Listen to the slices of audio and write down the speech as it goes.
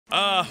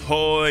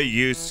Ahoy,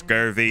 you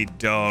scurvy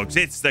dogs!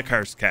 It's the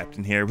Cursed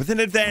Captain here with an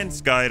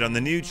advanced guide on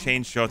the new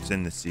chain shots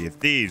in the Sea of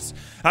Thieves.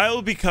 I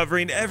will be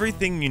covering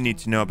everything you need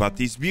to know about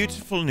these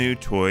beautiful new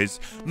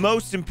toys,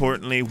 most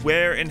importantly,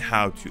 where and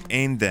how to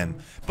aim them.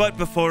 But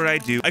before I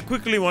do, I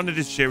quickly wanted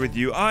to share with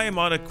you I am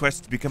on a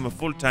quest to become a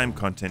full-time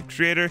content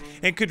creator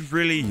and could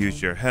really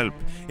use your help.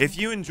 If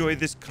you enjoy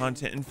this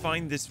content and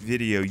find this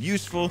video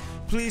useful,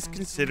 please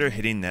consider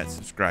hitting that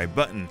subscribe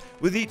button.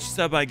 With each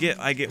sub I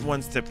get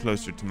one step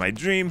closer to my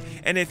dream.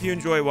 And if you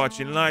enjoy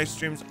watching live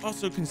streams,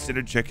 also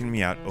consider checking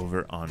me out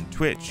over on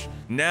Twitch.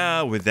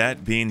 Now, with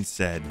that being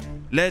said,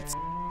 let's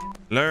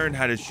learn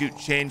how to shoot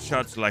chain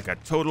shots like a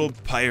total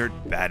pirate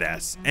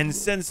badass and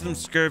send some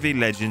scurvy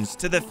legends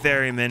to the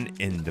ferryman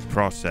in the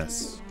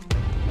process.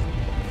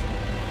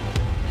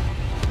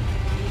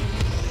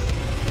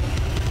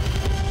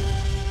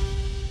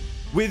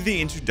 With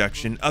the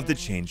introduction of the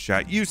chain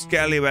shot, you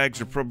scallywags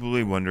are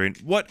probably wondering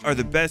what are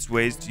the best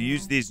ways to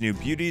use these new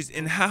beauties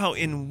and how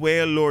in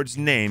Whale Lord's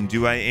name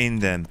do I aim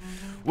them?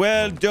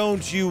 Well,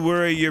 don't you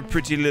worry your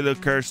pretty little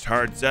cursed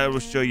hearts, I will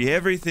show you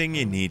everything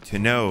you need to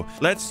know.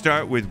 Let's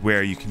start with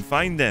where you can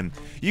find them.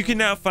 You can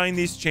now find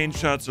these chain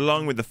shots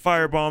along with the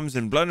firebombs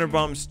and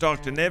blunderbombs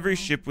stocked on every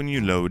ship when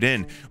you load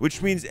in,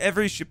 which means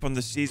every ship on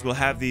the seas will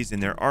have these in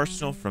their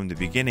arsenal from the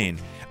beginning.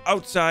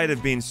 Outside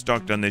of being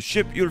stocked on the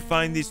ship, you'll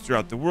find these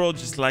throughout the world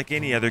just like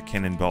any other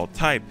cannonball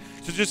type,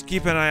 so just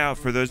keep an eye out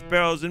for those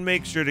barrels and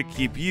make sure to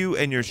keep you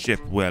and your ship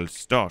well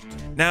stocked.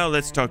 Now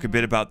let's talk a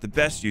bit about the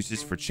best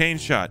uses for chain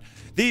shot.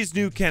 These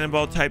new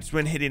cannonball types,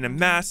 when hitting a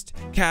mast,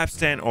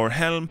 capstan, or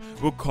helm,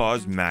 will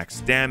cause max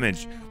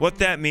damage. What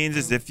that means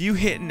is if you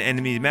hit an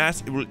enemy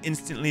mast, it will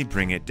instantly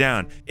bring it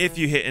down. If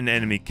you hit an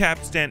enemy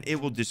capstan, it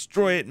will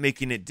destroy it,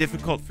 making it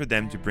difficult for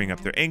them to bring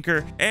up their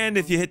anchor. And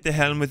if you hit the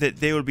helm with it,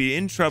 they will be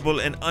in trouble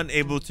and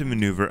unable to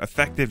maneuver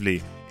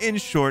effectively. In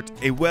short,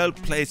 a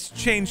well-placed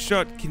chain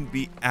shot can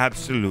be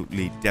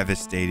absolutely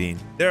devastating.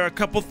 There are a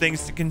couple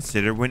things to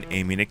consider when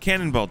aiming a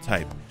cannonball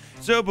type.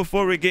 So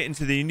before we get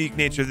into the unique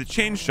nature of the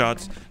chain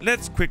shots,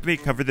 let's quickly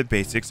cover the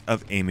basics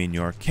of aiming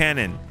your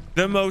cannon.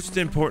 The most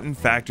important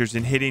factors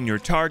in hitting your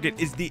target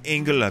is the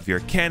angle of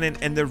your cannon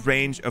and the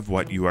range of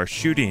what you are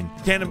shooting.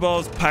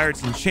 Cannonballs,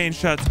 pirates, and chain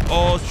shots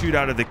all shoot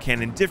out of the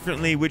cannon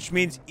differently, which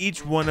means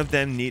each one of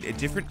them need a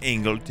different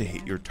angle to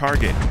hit your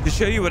target. To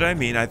show you what I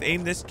mean, I've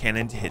aimed this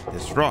cannon to hit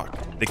this rock.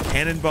 The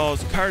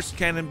cannonballs, cursed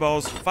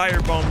cannonballs,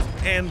 firebombs,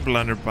 and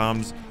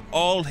blunderbombs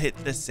all hit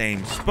the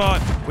same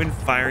spot when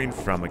firing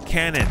from a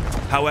cannon.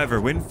 However,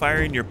 when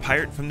firing your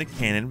pirate from the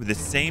cannon with the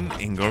same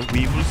angle,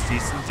 we will see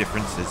some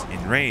differences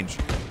in range.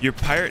 Your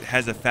pirate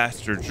has a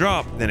faster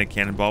drop than a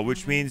cannonball,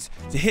 which means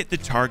to hit the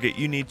target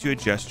you need to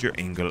adjust your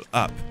angle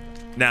up.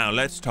 Now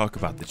let's talk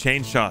about the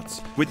chain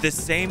shots. With the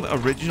same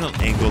original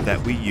angle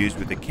that we used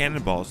with the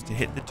cannonballs to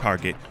hit the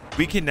target,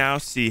 we can now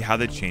see how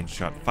the chain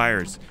shot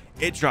fires.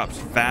 It drops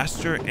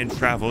faster and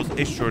travels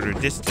a shorter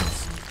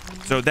distance.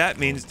 So that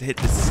means to hit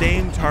the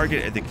same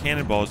target as the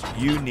cannonballs,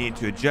 you need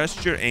to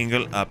adjust your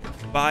angle up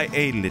by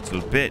a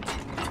little bit.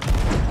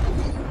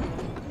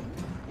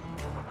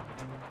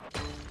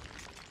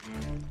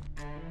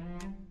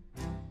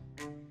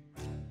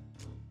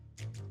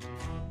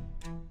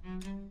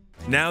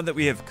 Now that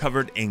we have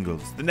covered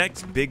angles, the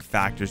next big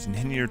factors in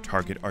hitting your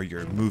target are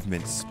your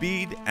movement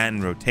speed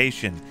and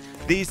rotation.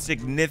 These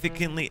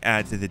significantly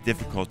add to the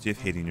difficulty of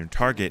hitting your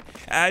target,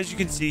 as you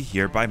can see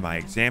here by my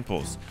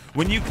examples.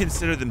 When you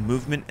consider the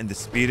movement and the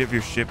speed of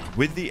your ship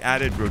with the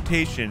added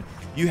rotation,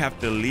 you have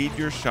to lead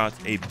your shots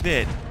a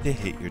bit to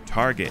hit your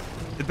target.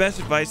 The best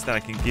advice that I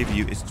can give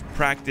you is to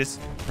practice,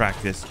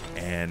 practice,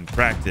 and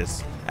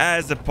practice.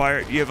 As a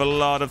pirate, you have a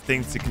lot of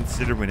things to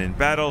consider when in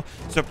battle,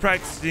 so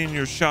practicing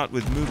your shot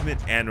with movement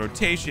and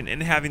rotation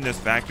and having those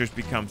factors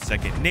become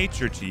second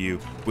nature to you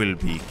will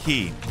be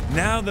key.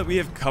 Now that we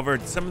have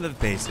covered some of the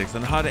basics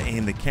on how to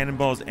aim the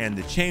cannonballs and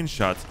the chain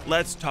shots,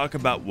 let's talk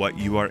about what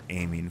you are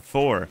aiming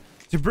for.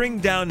 To bring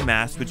down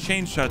masts with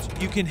chain shots,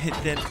 you can hit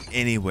them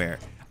anywhere.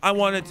 I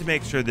wanted to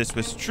make sure this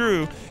was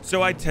true,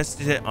 so I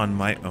tested it on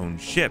my own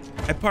ship.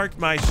 I parked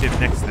my ship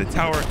next to the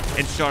tower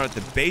and shot at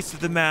the base of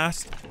the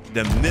mast,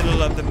 the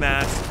middle of the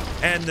mast,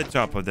 and the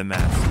top of the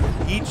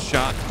mast. Each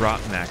shot brought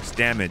max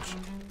damage.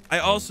 I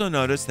also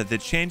noticed that the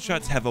chain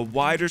shots have a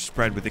wider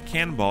spread with the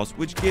cannonballs,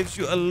 which gives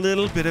you a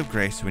little bit of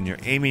grace when you're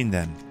aiming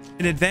them.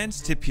 An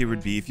advanced tip here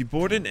would be if you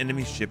board an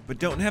enemy ship but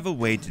don't have a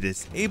way to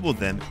disable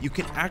them, you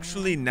can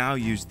actually now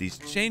use these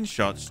chain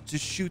shots to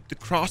shoot the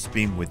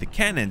crossbeam with the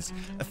cannons,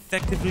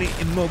 effectively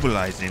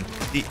immobilizing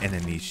the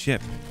enemy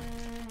ship.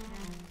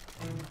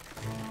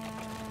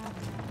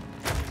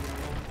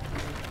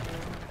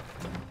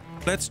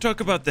 Let's talk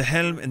about the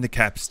helm and the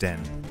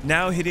capstan.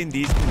 Now hitting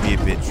these can be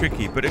a bit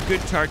tricky, but a good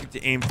target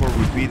to aim for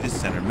would be the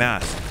center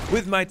mast.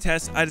 With my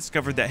tests, I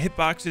discovered that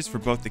hitboxes for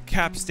both the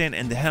capstan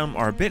and the helm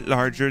are a bit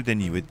larger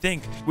than you would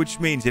think, which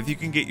means if you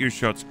can get your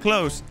shots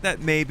close, that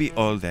may be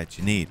all that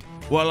you need.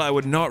 While I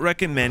would not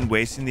recommend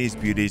wasting these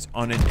beauties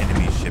on an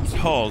enemy ship's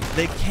hull,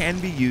 they can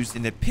be used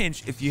in a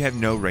pinch if you have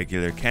no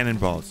regular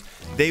cannonballs.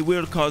 They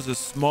will cause a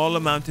small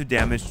amount of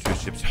damage to a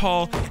ship's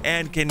hull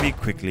and can be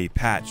quickly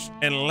patched.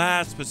 And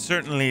last but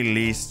certainly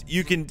least,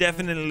 you can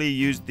definitely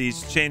use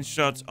these chain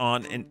shots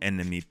on an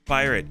enemy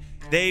pirate.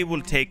 They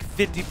will take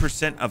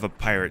 50% of a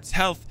pirate's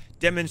health,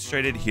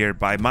 demonstrated here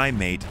by my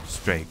mate,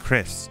 Stray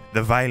Chris,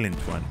 the violent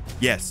one.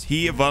 Yes,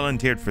 he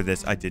volunteered for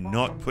this. I did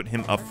not put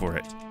him up for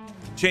it.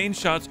 Chain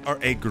shots are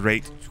a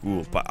great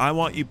tool, but I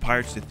want you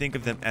pirates to think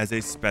of them as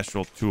a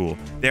special tool.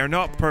 They are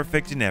not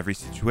perfect in every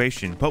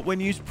situation, but when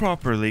used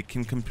properly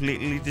can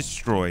completely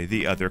destroy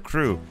the other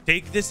crew.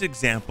 Take this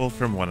example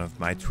from one of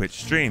my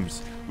Twitch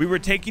streams. We were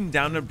taking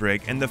down a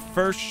brig and the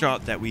first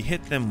shot that we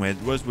hit them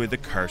with was with a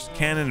cursed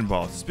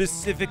cannonball,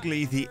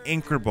 specifically the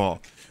anchor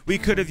ball. We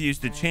could have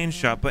used a chain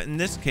shot, but in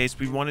this case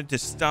we wanted to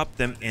stop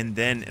them and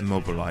then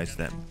immobilize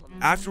them.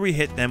 After we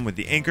hit them with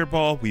the anchor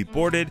ball, we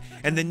boarded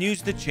and then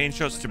used the chain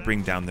shots to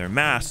bring down their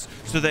masts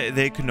so that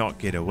they could not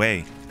get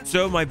away.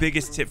 So my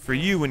biggest tip for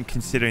you when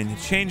considering the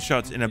chain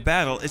shots in a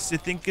battle is to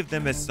think of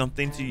them as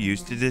something to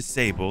use to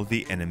disable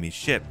the enemy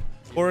ship.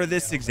 Or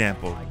this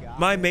example,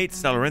 my mate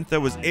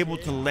Salarintha was able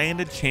to land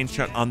a chain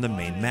shot on the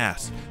main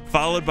mast,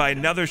 followed by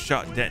another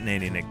shot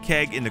detonating a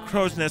keg in the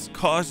crow's nest,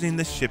 causing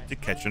the ship to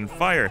catch on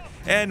fire,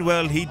 and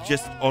well, he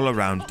just all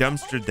around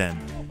dumpstered them.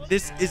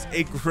 This is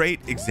a great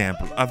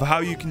example of how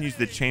you can use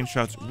the chain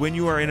shots when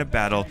you are in a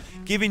battle,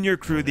 giving your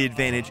crew the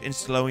advantage and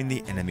slowing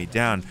the enemy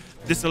down.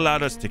 This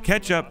allowed us to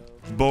catch up,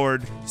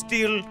 board,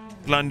 steal,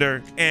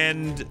 plunder,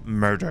 and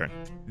murder.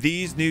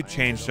 These new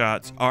chain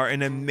shots are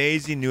an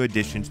amazing new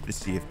addition to the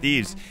Sea of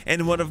Thieves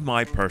and one of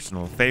my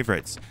personal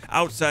favorites,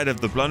 outside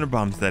of the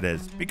blunderbombs that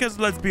is, because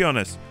let's be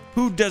honest,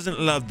 who doesn't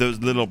love those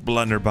little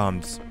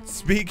blunderbombs?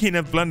 Speaking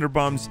of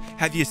blunderbombs,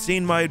 have you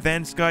seen my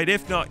advanced guide?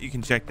 If not, you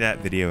can check that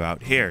video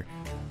out here.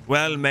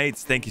 Well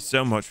mates, thank you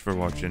so much for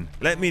watching.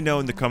 Let me know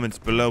in the comments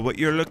below what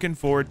you're looking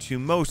forward to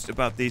most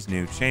about these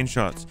new chain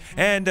shots.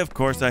 And of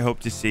course I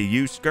hope to see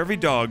you scurvy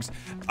dogs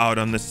out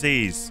on the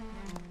seas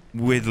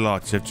with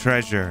lots of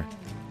treasure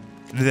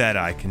that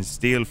I can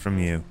steal from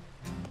you.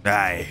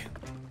 Bye.